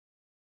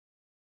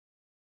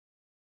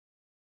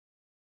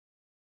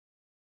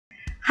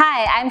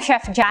Hi, I'm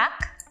Chef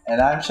Jack. And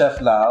I'm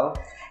Chef Lau.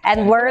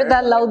 And we're the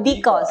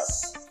Laudicos.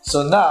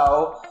 So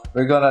now,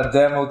 we're gonna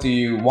demo to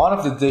you one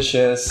of the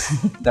dishes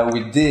that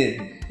we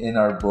did in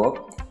our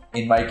book.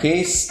 In my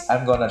case,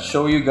 I'm gonna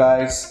show you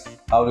guys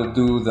how to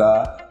do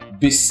the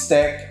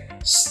bistec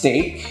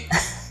steak.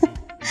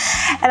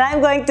 And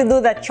I'm going to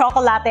do the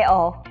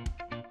chocolate-o.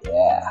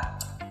 Yeah.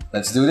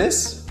 Let's do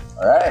this?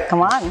 Alright.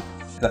 Come on.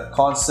 The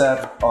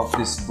concept of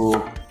this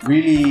book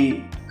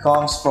really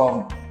comes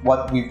from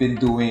what we've been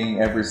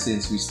doing ever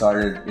since we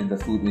started in the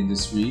food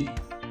industry,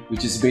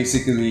 which is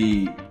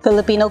basically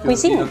Filipino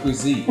cuisine.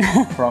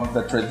 From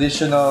the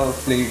traditional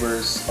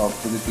flavors of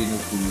Filipino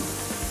food,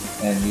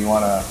 and we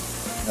want to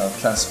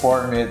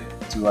transform it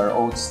to our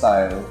own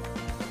style,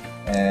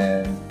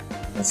 and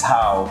that's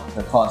how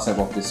the concept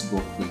of this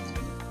book came to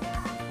be.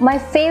 My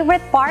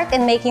favorite part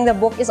in making the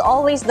book is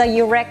always the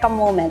eureka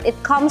moment.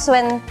 It comes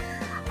when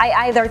I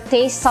either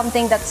taste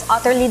something that's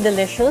utterly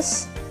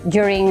delicious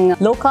during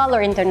local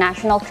or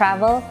international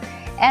travel,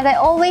 and I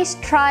always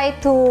try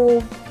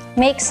to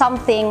make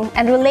something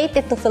and relate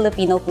it to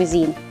Filipino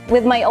cuisine.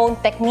 With my own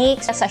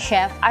techniques as a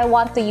chef, I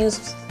want to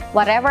use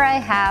whatever I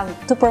have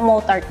to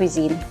promote our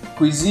cuisine.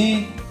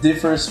 Cuisine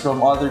differs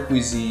from other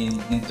cuisine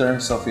in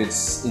terms of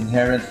its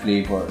inherent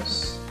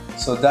flavors.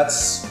 So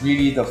that's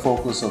really the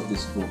focus of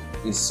this book,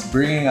 is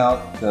bringing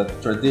out the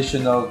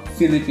traditional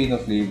Filipino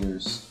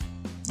flavors.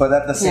 But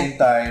at the same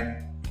time,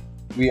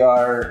 we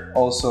are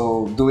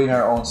also doing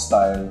our own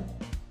style.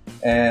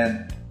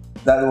 And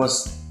that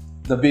was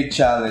the big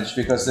challenge,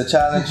 because the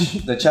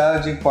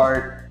challenging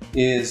part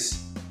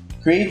is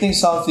creating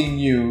something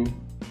new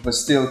but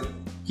still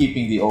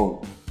keeping the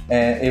old.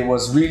 And it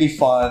was really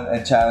fun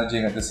and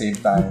challenging at the same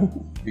time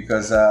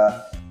because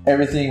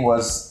everything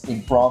was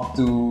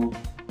impromptu,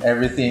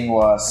 everything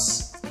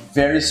was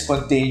very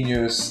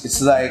spontaneous.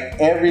 It's like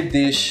every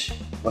dish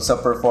was a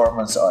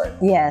performance art.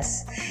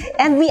 Yes,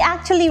 and we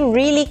actually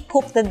really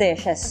cook the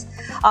dishes.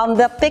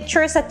 The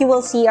pictures that you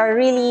will see are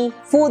really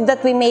food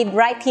that we made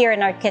right here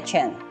in our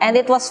kitchen. And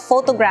it was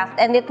photographed,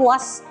 and it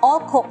was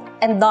all cooked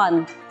and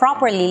done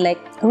properly, like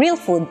real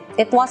food.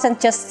 It wasn't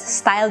just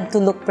styled to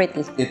look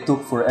pretty. It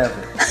took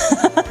forever.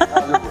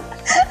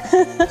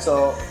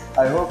 So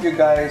I hope you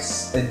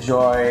guys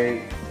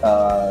enjoy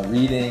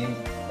reading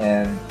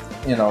and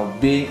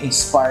being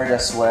inspired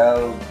as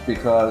well,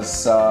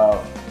 because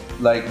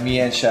like me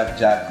and Chef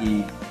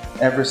Jackie,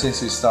 ever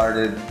since we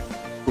started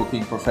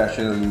cooking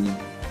professionally,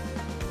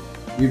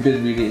 we've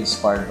been really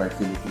inspired by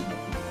Filipino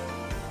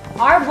food.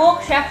 Our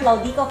book, Chef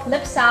Laudico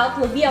Flips Out,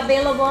 will be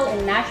available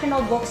in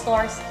national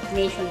bookstores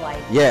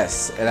nationwide.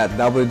 Yes, and at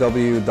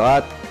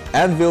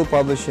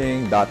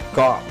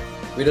www.anvilpublishing.com.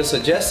 With a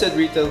suggested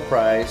retail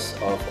price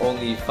of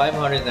only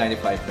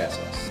 595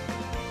 pesos.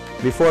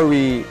 Before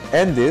we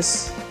end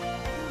this,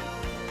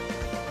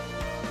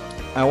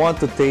 I want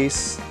to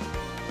taste,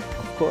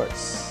 of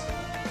course,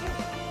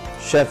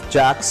 Chef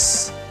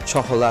Jack's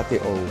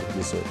chocolate-o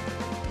dessert.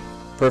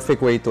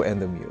 Perfect way to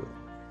end the meal.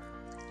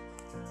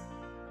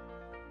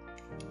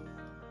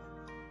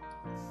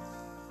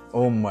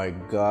 Oh my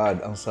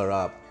God, ang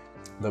sarap.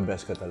 The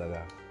best ka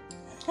talaga.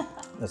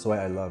 That's why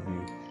I love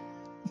you.